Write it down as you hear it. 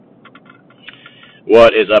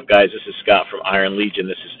What is up, guys? This is Scott from Iron Legion.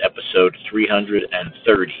 This is episode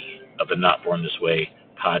 330 of the Not Born This Way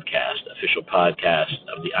podcast, official podcast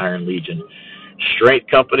of the Iron Legion Strength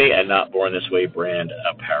Company and Not Born This Way brand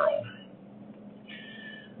apparel.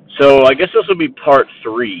 So I guess this will be part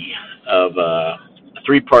 3 of a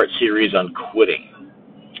 3-part series on quitting.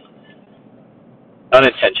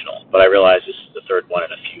 Unintentional, but I realize this is the third one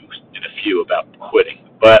in a few about quitting.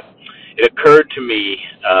 But it occurred to me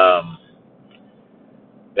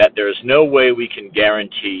that there's no way we can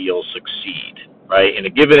guarantee you'll succeed, right? In a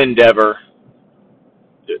given endeavor,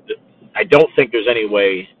 I don't think there's any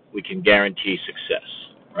way we can guarantee success,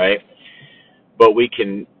 right? But we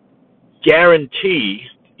can guarantee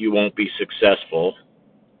you won't be successful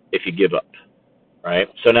if you give up, right?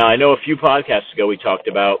 So now I know a few podcasts ago we talked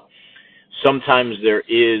about sometimes there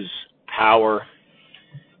is power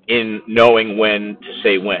in knowing when to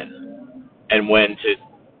say when and when to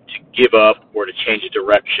give up or to change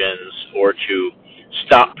directions or to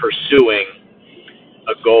stop pursuing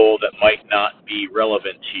a goal that might not be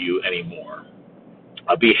relevant to you anymore,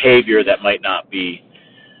 a behavior that might not be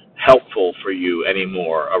helpful for you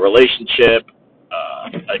anymore, a relationship,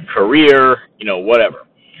 a career, whatever.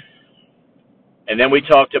 And then we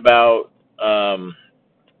talked about,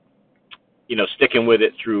 sticking with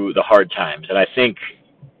it through the hard times. And I think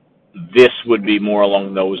this would be more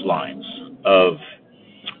along those lines of,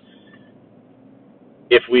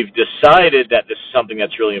 if we've decided that this is something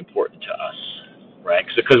that's really important to us, right?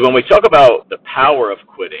 Because when we talk about the power of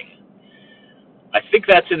quitting, I think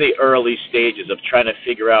that's in the early stages of trying to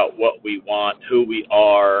figure out what we want, who we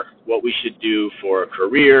are, what we should do for a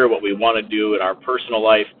career, what we want to do in our personal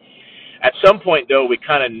life. At some point, though, we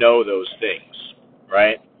kind of know those things,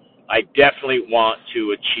 right? I definitely want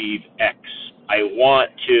to achieve X. I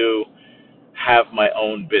want to have my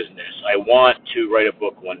own business. I want to write a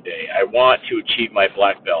book one day. I want to achieve my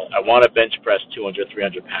black belt. I want to bench press 200,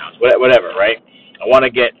 300 pounds, whatever, right? I want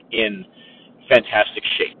to get in fantastic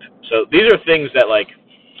shape. So these are things that,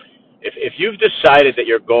 if you've decided that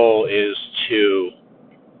your goal is to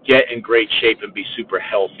get in great shape and be super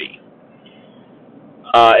healthy,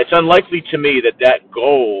 it's unlikely to me that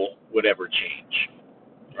goal would ever change,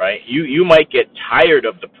 right? You might get tired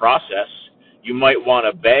of the process. You might want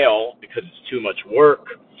to bail because it's too much work,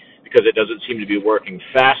 because it doesn't seem to be working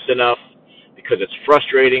fast enough, because it's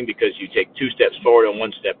frustrating, because you take 2 steps forward and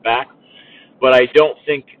 1 step back. But I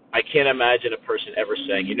can't imagine a person ever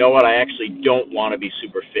saying, you know what, I actually don't want to be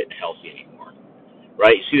super fit and healthy anymore,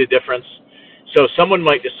 right? You see the difference? So someone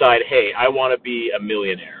might decide, hey, I want to be a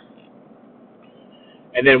millionaire.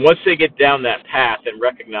 And then once they get down that path and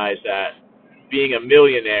recognize that being a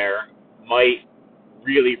millionaire might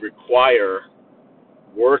really require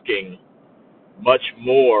working much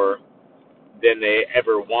more than they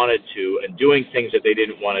ever wanted to and doing things that they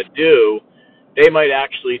didn't want to do, they might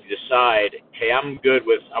actually decide, hey, I'm good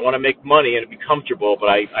with, I want to make money and be comfortable, but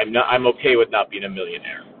I'm okay with not being a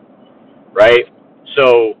millionaire, right?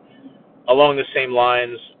 So along the same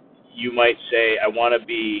lines, you might say, I want to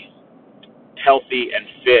be healthy and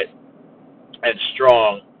fit and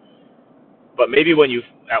strong, but maybe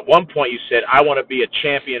at one point you said, I want to be a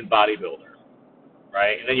champion bodybuilder,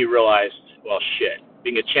 right? And then you realized, well, shit,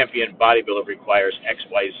 being a champion bodybuilder requires X,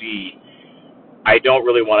 Y, Z. I don't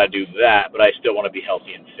really want to do that, but I still want to be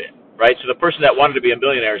healthy and fit, right? So the person that wanted to be a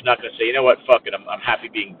millionaire is not going to say, you know what, fuck it, I'm happy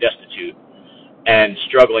being destitute and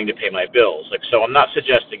struggling to pay my bills. So I'm not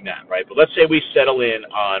suggesting that, right? But let's say we settle in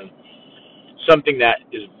on something that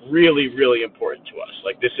is really, really important to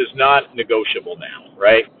us. This is not negotiable now,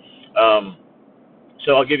 right?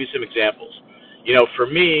 So I'll give you some examples. For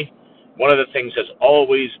me, one of the things has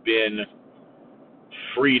always been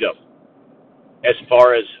freedom as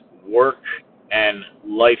far as work and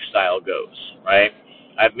lifestyle goes, right?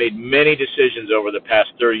 I've made many decisions over the past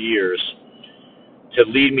 30 years to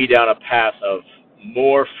lead me down a path of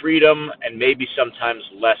more freedom and maybe sometimes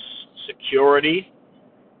less security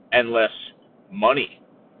and less money,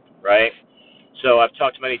 right? So I've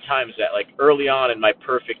talked many times that early on in my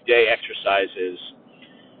perfect day exercises,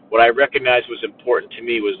 what I recognized was important to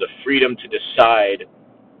me was the freedom to decide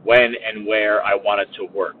when and where I wanted to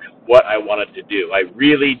work, what I wanted to do. I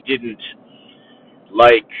really didn't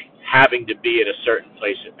like having to be at a certain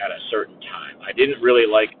place at a certain time. I didn't really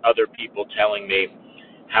like other people telling me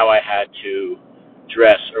how I had to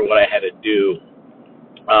dress or what I had to do.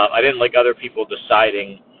 I didn't like other people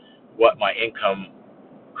deciding what my income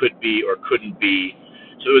could be or couldn't be.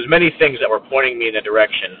 So there was many things that were pointing me in the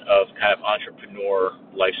direction of kind of entrepreneur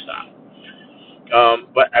lifestyle.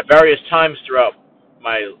 But at various times throughout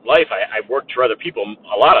my life, I worked for other people,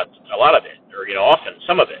 a lot of it, or often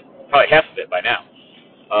some of it, probably half of it by now.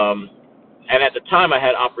 And at the time, I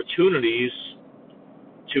had opportunities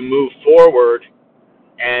to move forward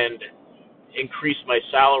and increase my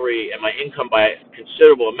salary and my income by a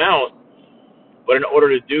considerable amount. But in order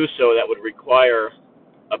to do so, that would require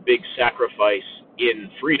a big sacrifice in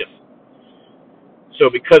freedom. So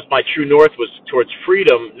because my true north was towards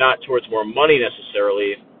freedom, not towards more money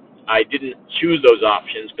necessarily, I didn't choose those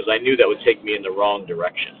options because I knew that would take me in the wrong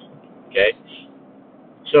direction. Okay?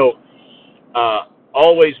 So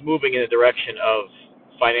always moving in the direction of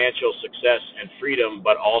financial success and freedom,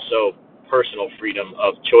 but also personal freedom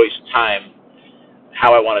of choice, time,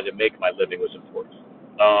 how I wanted to make my living was important.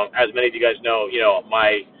 As many of you guys know,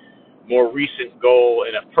 my more recent goal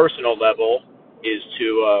in a personal level is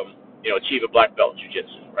to, achieve a black belt in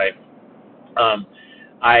jiu-jitsu, right?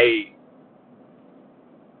 I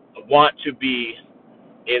want to be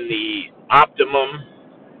in the optimum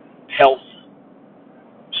health,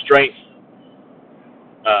 strength,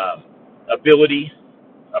 ability,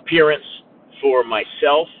 appearance for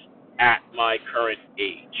myself at my current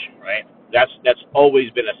age, right? That's always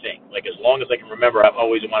been a thing. Like, as long as I can remember, I've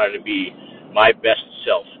always wanted to be my best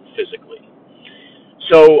self physically.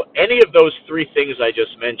 So any of those three things I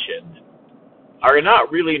just mentioned are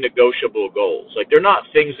not really negotiable goals. Like, they're not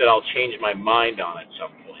things that I'll change my mind on at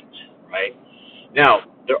some point, right? Now,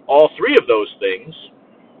 all three of those things,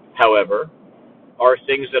 however, are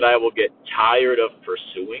things that I will get tired of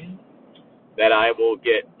pursuing, that I will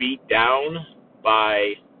get beat down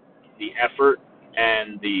by the effort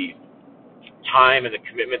and the time and the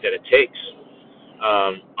commitment that it takes.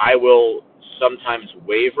 I will sometimes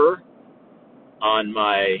waver on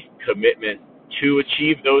my commitment to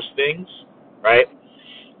achieve those things, right?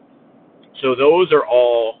 So those are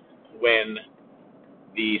all when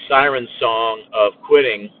the siren song of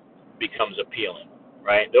quitting becomes appealing,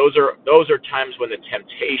 right? Those are times when the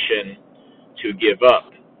temptation to give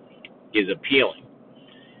up is appealing.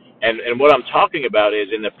 And what I'm talking about is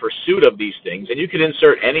in the pursuit of these things, and you can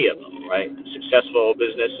insert any of them, right? Successful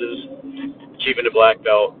businesses, achieving a black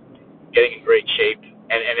belt, getting in great shape,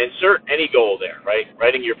 and insert any goal there, right?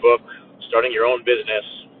 Writing your book, starting your own business,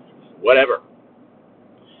 whatever.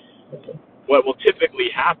 What will typically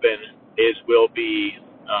happen is we'll be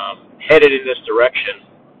headed in this direction,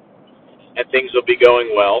 and things will be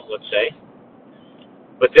going well, let's say,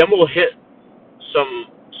 but then we'll hit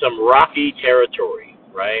some rocky territory,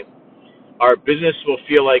 right? Our business will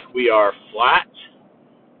feel like we are flat.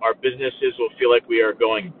 Our businesses will feel like we are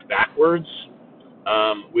going backwards.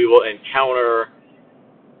 We will encounter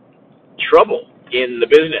trouble in the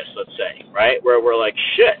business, let's say, right? Where we're like,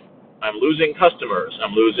 shit, I'm losing customers.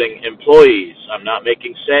 I'm losing employees. I'm not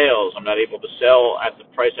making sales. I'm not able to sell at the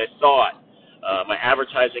price I thought. My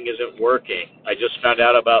advertising isn't working. I just found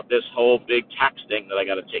out about this whole big tax thing that I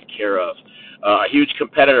got to take care of. A huge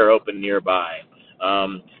competitor opened nearby.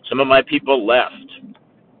 Some of my people left.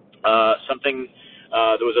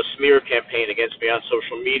 There was a smear campaign against me on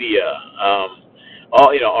social media.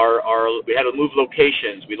 We had to move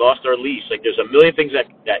locations. We lost our lease. Like, there's a million things that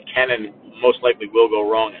can and most likely will go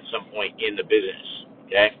wrong at some point in the business.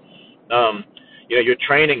 Okay, your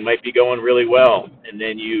training might be going really well, and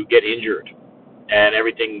then you get injured, and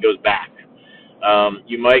everything goes back.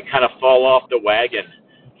 You might kind of fall off the wagon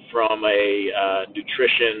from a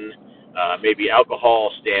nutrition, maybe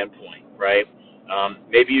alcohol standpoint, right?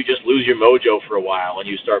 Maybe you just lose your mojo for a while and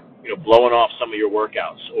you start, blowing off some of your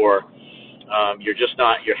workouts, or your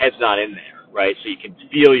head's not in there, right? So you can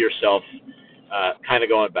feel yourself kind of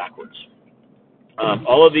going backwards.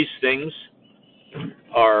 All of these things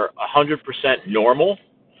are 100% normal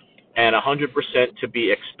and 100% to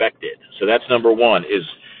be expected. So that's number one, is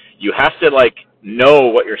you have to know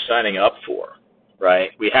what you're signing up for,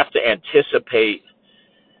 right? We have to anticipate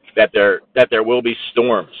that there will be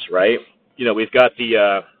storms, right? We've got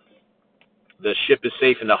the ship is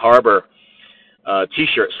safe in the harbor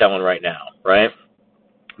T-shirt selling right now, right?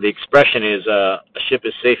 The expression is a ship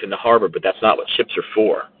is safe in the harbor, but that's not what ships are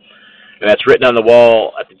for. And that's written on the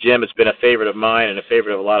wall at the gym. It's been a favorite of mine and a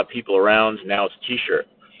favorite of a lot of people around. Now it's a T-shirt.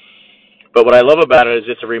 But what I love about it is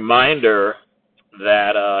it's a reminder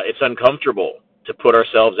that it's uncomfortable to put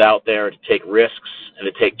ourselves out there, to take risks, and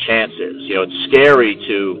to take chances. It's scary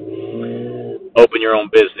to open your own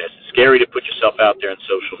business. It's scary to put yourself out there on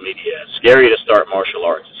social media. It's scary to start martial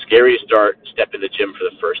arts. It's scary to step in the gym for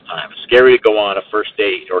the first time. It's scary to go on a first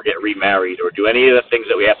date or get remarried or do any of the things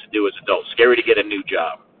that we have to do as adults. It's scary to get a new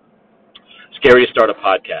job. It's scary to start a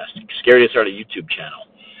podcast. It's scary to start a YouTube channel.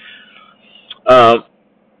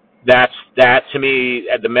 That to me,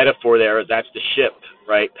 the metaphor there is that's the ship,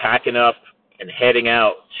 right? Packing up and heading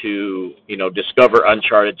out to, discover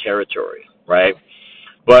uncharted territory, right?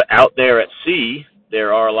 But out there at sea,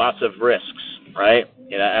 there are lots of risks, right?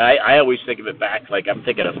 And I always think of it back, like I'm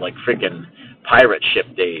thinking of like freaking pirate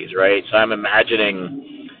ship days, right? So I'm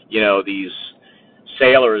imagining, these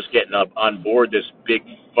sailors getting up on board this big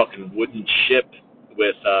fucking wooden ship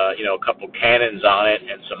with, a couple cannons on it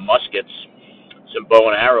and some muskets, some bow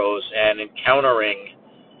and arrows, and encountering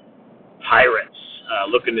pirates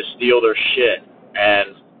looking to steal their shit.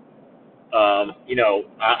 And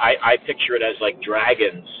I picture it as like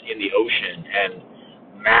dragons in the ocean and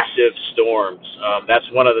massive storms. That's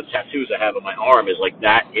one of the tattoos I have on my arm, is like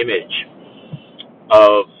that image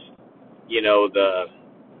of, the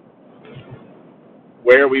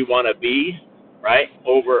where we want to be, right?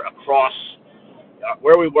 Across,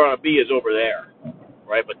 where we want to be is over there,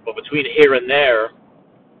 right? But between here and there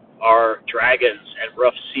are dragons and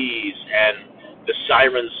rough seas and the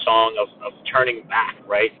siren song of turning back,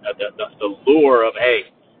 right? The lure of, hey,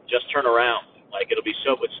 just turn around. Like it'll be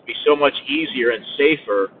so much easier and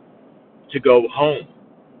safer to go home.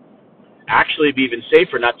 Actually, it'd be even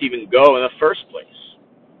safer not to even go in the first place,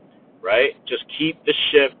 right? Just keep the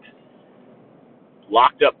ship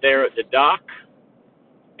locked up there at the dock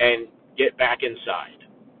and get back inside,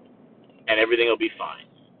 and everything will be fine.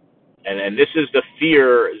 And this is the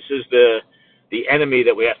fear. This is the enemy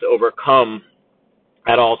that we have to overcome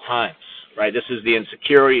at all times, right? This is the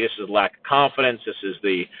insecurity. This is lack of confidence. This is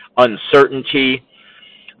the uncertainty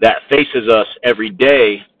that faces us every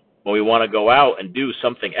day when we want to go out and do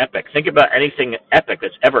something epic. Think about anything epic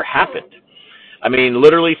that's ever happened. I mean,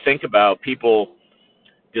 literally think about people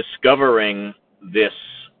discovering this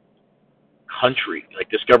country, like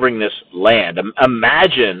discovering this land.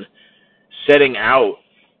 Imagine setting out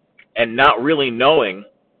and not really knowing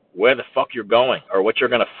where the fuck you're going or what you're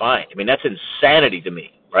going to find. I mean, that's insanity to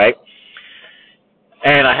me, right?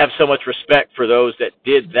 And I have so much respect for those that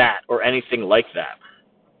did that or anything like that.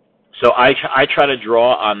 So I try to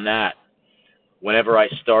draw on that whenever I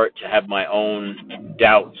start to have my own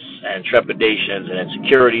doubts and trepidations and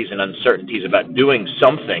insecurities and uncertainties about doing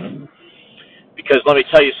something. Because let me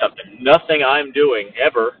tell you something, nothing I'm doing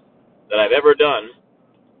ever that I've ever done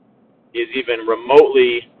is even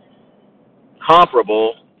remotely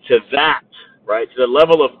comparable to that, right? To the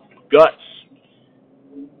level of guts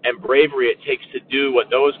and bravery it takes to do what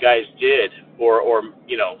those guys did, or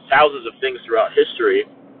thousands of things throughout history.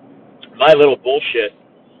 My little bullshit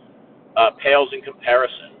pales in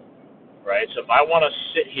comparison, right? So if I want to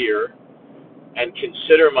sit here and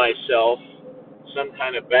consider myself some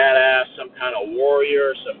kind of badass, some kind of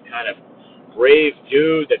warrior, some kind of brave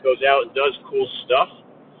dude that goes out and does cool stuff,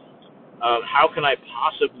 how can I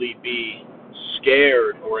possibly be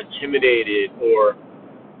scared or intimidated or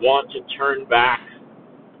want to turn back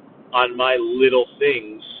on my little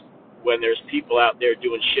things when there's people out there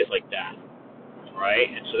doing shit like that, right?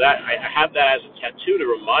 And so that I have that as a tattoo to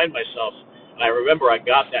remind myself. And I remember I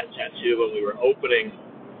got that tattoo when we were opening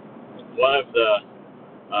one of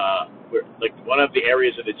the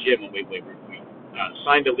areas of the gym when we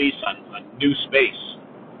signed a lease on new space,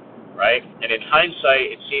 right? And in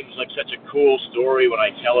hindsight, it seems like such a cool story when I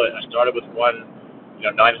tell it. I started with one,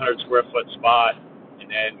 900 square foot spot, and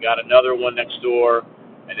then got another one next door,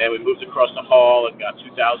 and then we moved across the hall and got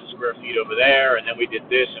 2,000 square feet over there, and then we did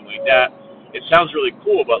this and we did that. It sounds really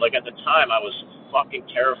cool, but like at the time, I was fucking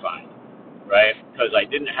terrified, right? Because I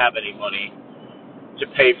didn't have any money to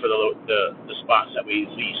pay for the spots that we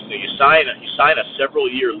leased. So you sign a several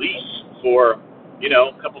year lease for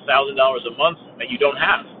a couple $1,000s a month that you don't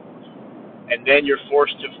have, and then you're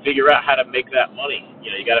forced to figure out how to make that money.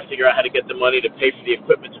 You got to figure out how to get the money to pay for the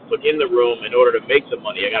equipment to put in the room in order to make the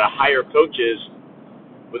money. I got to hire coaches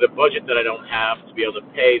with a budget that I don't have to be able to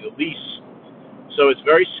pay the lease. So it's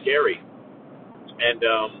very scary. And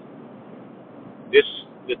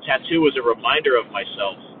the tattoo was a reminder of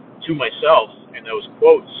myself, to myself, and those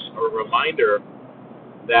quotes are a reminder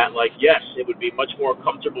that, like, yes, it would be much more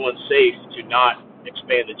comfortable and safe to not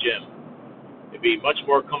expand the gym. It'd be much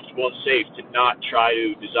more comfortable and safe to not try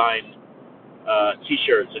to design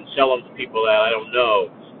T-shirts and sell them to people that I don't know,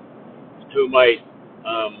 who might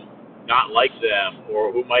not like them,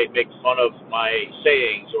 or who might make fun of my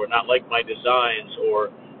sayings, or not like my designs, or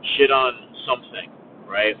shit on something,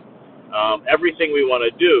 right? Everything we want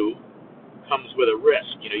to do comes with a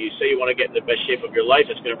risk. You say you want to get in the best shape of your life,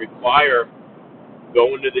 it's going to require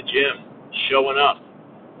going to the gym, showing up,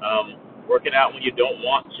 working out when you don't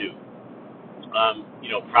want to,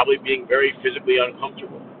 probably being very physically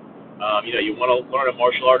uncomfortable. You want to learn a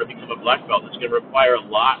martial art or become a black belt. It's going to require a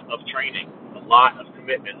lot of training, a lot of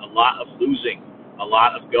commitment, a lot of losing, a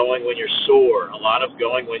lot of going when you're sore, a lot of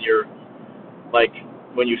going when you're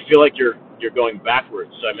when you feel like you're you're going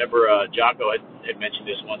backwards. So I remember Jocko had mentioned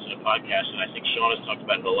this once in a podcast, and I think Sean has talked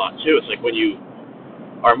about it a lot too. It's like when you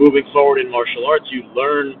are moving forward in martial arts, you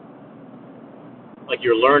learn, like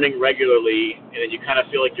you're learning regularly, and then you kind of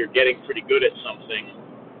feel like you're getting pretty good at something,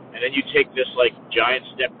 and then you take this like giant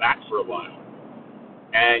step back for a while,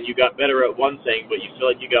 and you got better at one thing, but you feel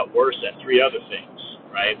like you got worse at three other things,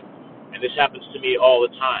 right? And this happens to me all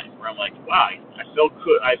the time, where I'm like, wow, I felt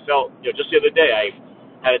good. I felt, just the other day, I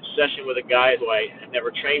had a session with a guy who I had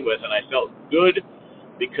never trained with, and I felt good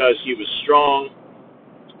because he was strong,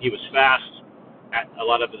 he was fast at a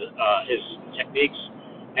lot of his techniques,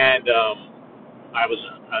 and I was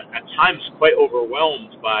at times quite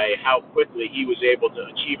overwhelmed by how quickly he was able to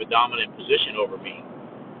achieve a dominant position over me.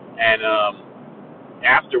 And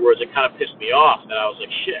afterwards, it kind of pissed me off that I was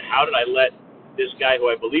like, shit, how did I let this guy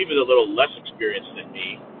who I believe is a little less experienced than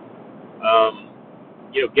me,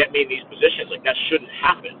 get me in these positions? Like, that shouldn't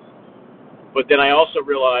happen. But then I also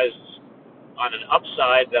realized on an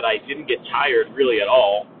upside that I didn't get tired really at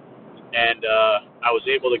all. And I was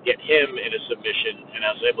able to get him in a submission, and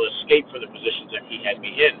I was able to escape from the positions that he had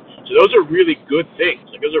me in. So those are really good things.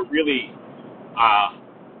 Like, those are really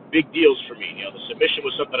big deals for me. The submission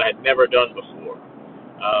was something I had never done before.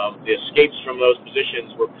 The escapes from those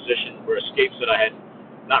positions were escapes that I had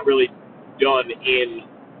not really done in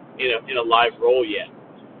a live role yet.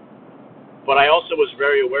 But I also was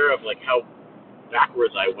very aware of like how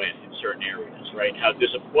backwards I went in certain areas, right? How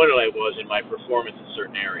disappointed I was in my performance in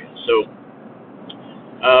certain areas. So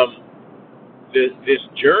this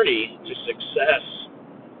journey to success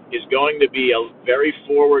is going to be a very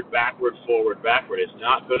forward, backward. It's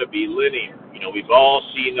not going to be linear. We've all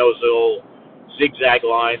seen those little zigzag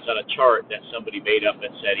lines on a chart that somebody made up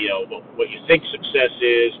and said, what you think success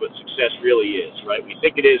is, what success really is, right? We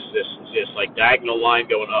think it is this like diagonal line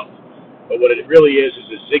going up. But what it really is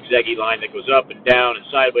this zigzaggy line that goes up and down and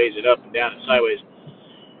sideways and up and down and sideways.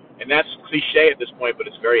 And that's cliche at this point, but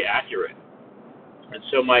it's very accurate. And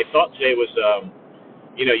so my thought today was,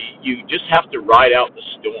 you just have to ride out the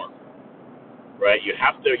storm, right? You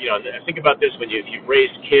have to, think about this if you've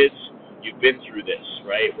raised kids, you've been through this,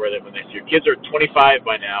 right? Where if your kids are 25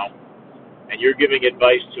 by now and you're giving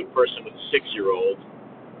advice to a person with a 6-year-old,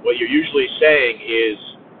 what you're usually saying is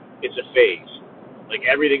it's a phase. Like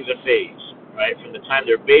everything's a phase, right? From the time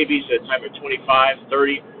they're babies to the time they're 25,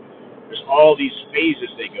 30, there's all these phases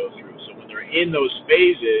they go through. So when they're in those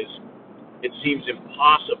phases, it seems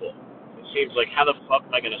impossible. It seems like, how the fuck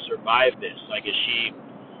am I going to survive this? Like, is she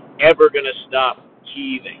ever going to stop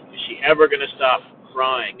teething? Is she ever going to stop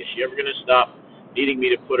crying? Is she ever going to stop needing me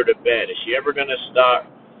to put her to bed? Is she ever going to stop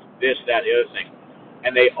this, that, the other thing?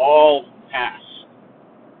 And they all pass,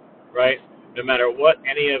 right? No matter what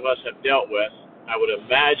any of us have dealt with, I would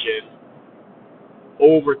imagine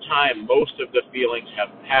over time most of the feelings have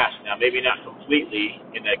passed. Now, maybe not completely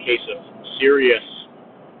in the case of serious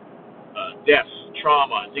deaths,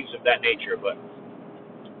 trauma, and things of that nature, but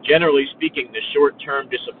generally speaking, the short-term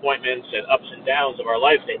disappointments and ups and downs of our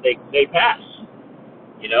life, they pass,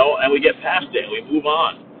 and we get past it, and we move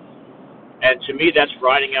on. And to me, that's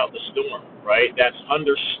riding out the storm, right? That's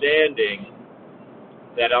understanding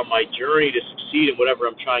that on my journey to succeed in whatever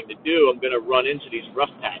I'm trying to do, I'm going to run into these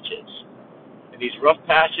rough patches. And these rough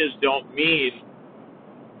patches don't mean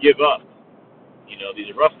give up.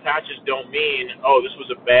 These rough patches don't mean, oh, this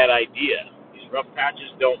was a bad idea. These rough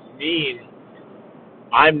patches don't mean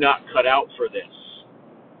I'm not cut out for this,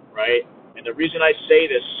 right? And the reason I say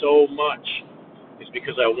this so much is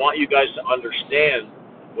because I want you guys to understand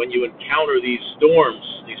when you encounter these storms,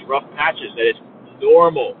 these rough patches, that it's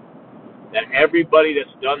normal. That everybody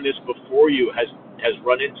that's done this before you has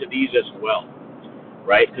run into these as well,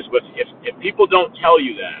 right? Because if people don't tell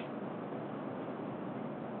you that,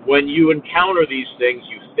 when you encounter these things,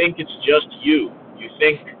 you think it's just you. You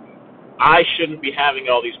think, I shouldn't be having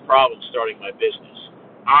all these problems starting my business.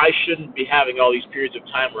 I shouldn't be having all these periods of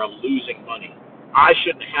time where I'm losing money. I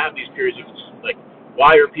shouldn't have these periods of, like,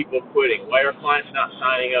 why are people quitting? Why are clients not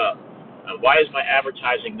signing up? Why is my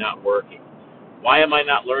advertising not working? Why am I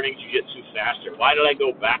not learning jiu-jitsu faster? Why did I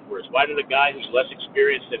go backwards? Why did a guy who's less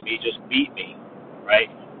experienced than me just beat me, right?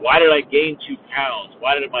 Why did I gain 2 pounds?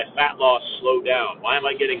 Why did my fat loss slow down? Why am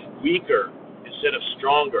I getting weaker instead of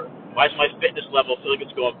stronger? Why is my fitness level feel like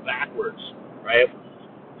it's going backwards, right?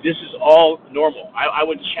 This is all normal. I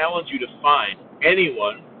would challenge you to find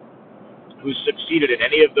anyone who's succeeded in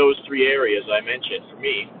any of those 3 areas I mentioned for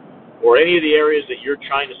me, or any of the areas that you're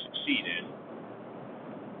trying to succeed in,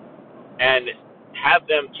 and have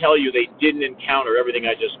them tell you they didn't encounter everything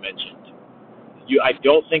I just mentioned. I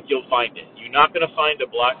don't think you'll find it. You're not going to find a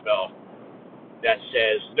black belt that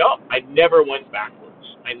says, no, I never went backwards.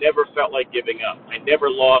 I never felt like giving up. I never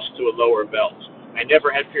lost to a lower belt. I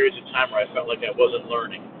never had periods of time where I felt like I wasn't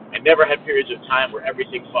learning. I never had periods of time where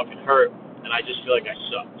everything fucking hurt and I just feel like I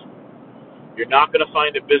sucked. You're not going to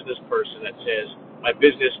find a business person that says, my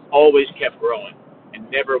business always kept growing and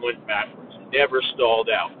never went backwards, never stalled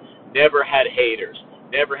out, never had haters,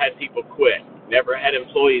 never had people quit, never had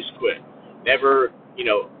employees quit, never,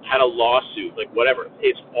 had a lawsuit, like whatever.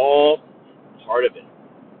 It's all part of it.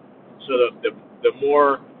 So the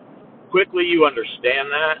more quickly you understand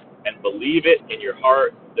that and believe it in your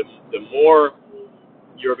heart, the more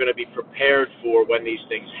you're going to be prepared for when these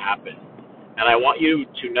things happen. And I want you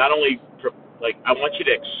to not only, I want you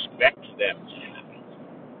to expect them to happen,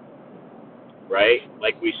 right?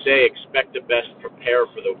 Like we say, expect the best, prepare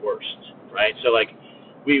for the worst, right? So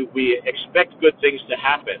we expect good things to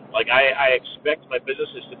happen. Like I expect my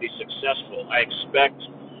businesses to be successful. I expect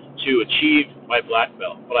to achieve my black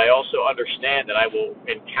belt, but I also understand that I will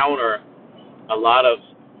encounter a lot of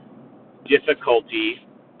difficulty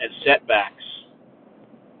and setbacks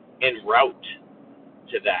en route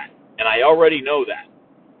to that. And I already know that.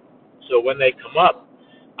 So when they come up,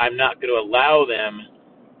 I'm not going to allow them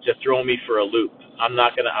to throw me for a loop. I'm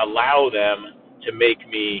not going to allow them to make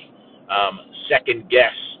me second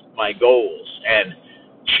guess my goals and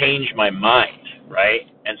change my mind, right?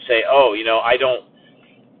 And say, oh, I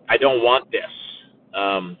don't want this.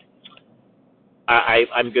 I'm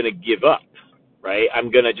going to give up, right?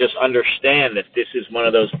 I'm going to just understand that this is one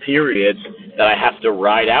of those periods that I have to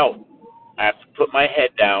ride out. I have to put my head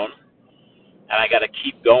down, and I got to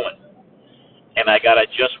keep going. And I got to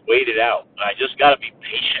just wait it out. And I just got to be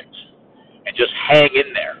patient and just hang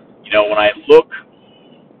in there. When I look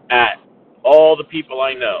at all the people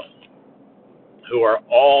I know who are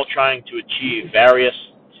all trying to achieve various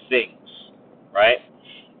things, right?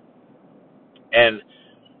 And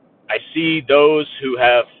I see those who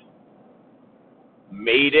have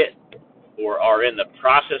made it or are in the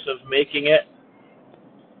process of making it,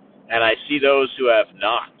 and I see those who have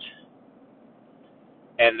not.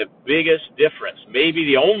 And the biggest difference, maybe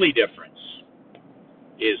the only difference,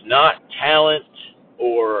 is not talent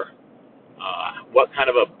or what kind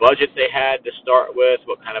of a budget they had to start with,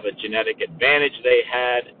 what kind of a genetic advantage they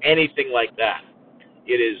had, anything like that.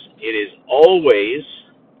 It is always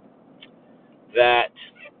that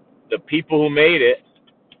the people who made it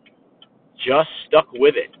just stuck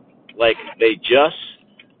with it. Like they just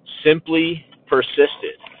simply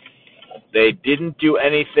persisted. They didn't do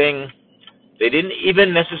anything. They didn't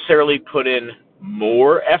even necessarily put in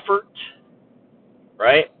more effort,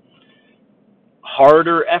 right?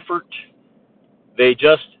 Harder effort. They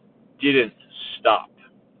just didn't stop.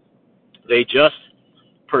 They just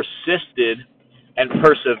persisted and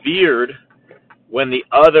persevered when the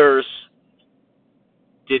others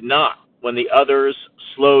did not, when the others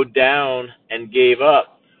slowed down and gave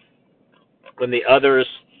up, when the others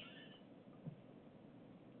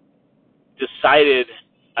decided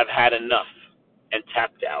I've had enough and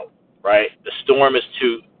tapped out, right? The storm is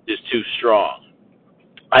too strong.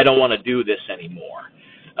 I don't want to do this anymore.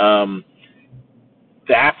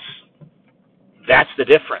 That's the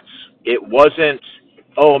difference. It wasn't,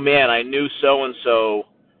 oh man, I knew so-and-so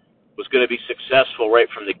was going to be successful right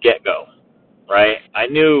from the get-go, right? I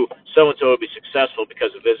knew so-and-so would be successful because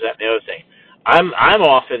of this, that, and the other thing. I'm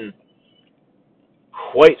often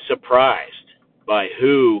quite surprised by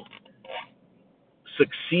who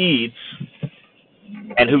succeeds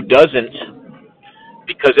and who doesn't,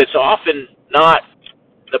 because it's often not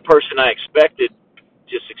the person I expected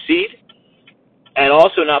to succeed, and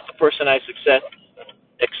also not the person I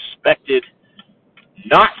expected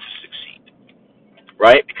not to succeed,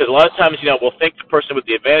 right? Because a lot of times, we'll think the person with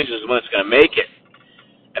the advantages is the one that's going to make it,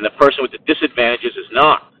 and the person with the disadvantages is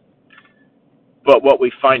not. But what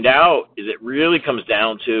we find out is it really comes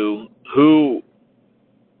down to who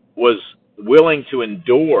was willing to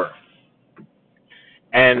endure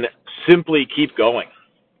and simply keep going.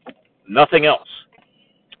 Nothing else.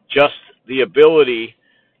 Just the ability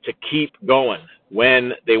to keep going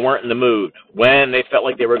when they weren't in the mood, when they felt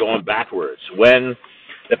like they were going backwards, when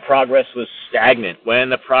the progress was stagnant, when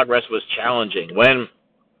the progress was challenging, when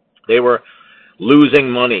they were losing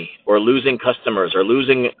money or losing customers or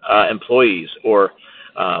losing employees or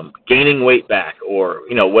gaining weight back or,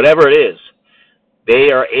 whatever it is,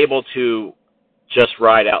 they are able to just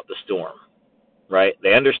ride out the storm, right?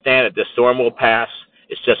 They understand that the storm will pass.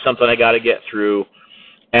 It's just something I got to get through.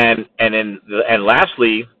 And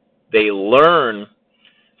lastly, they learn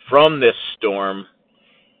from this storm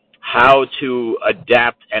how to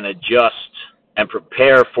adapt and adjust and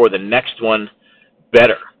prepare for the next one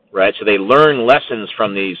better. right? So they learn lessons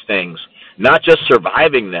from these things, not just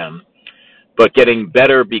surviving them, but getting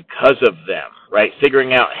better because of them, right?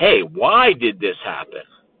 Figuring out, hey, why did this happen,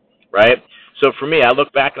 right? So for me, I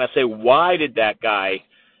look back and I say, why did that guy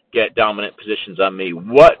get dominant positions on me?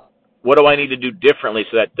 What do I need to do differently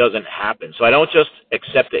so that doesn't happen? So I don't just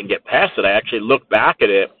accept it and get past it. I actually look back at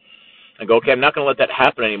it and go, okay, I'm not going to let that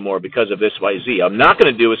happen anymore because of this, Y, Z. I'm not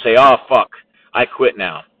going to do is say, oh, fuck, I quit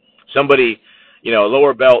now. Somebody, a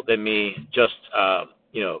lower belt than me just,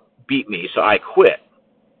 beat me, so I quit.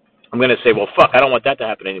 I'm going to say, well, fuck, I don't want that to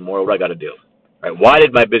happen anymore. What do I got to do? Right? Why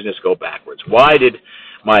did my business go backwards? Why did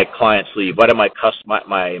my clients leave? Why did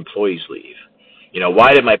my employees leave?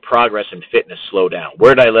 Why did my progress in fitness slow down?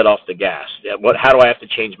 Where did I let off the gas? How do I have to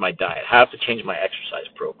change my diet? How do I have to change my exercise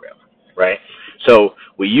program? Right? So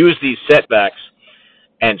we use these setbacks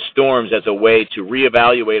and storms as a way to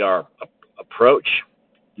reevaluate our approach,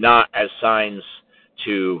 not as signs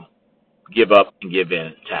to give up and give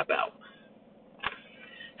in, tap out.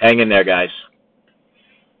 Hang in there, guys.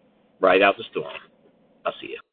 Ride out the storm. I'll see you.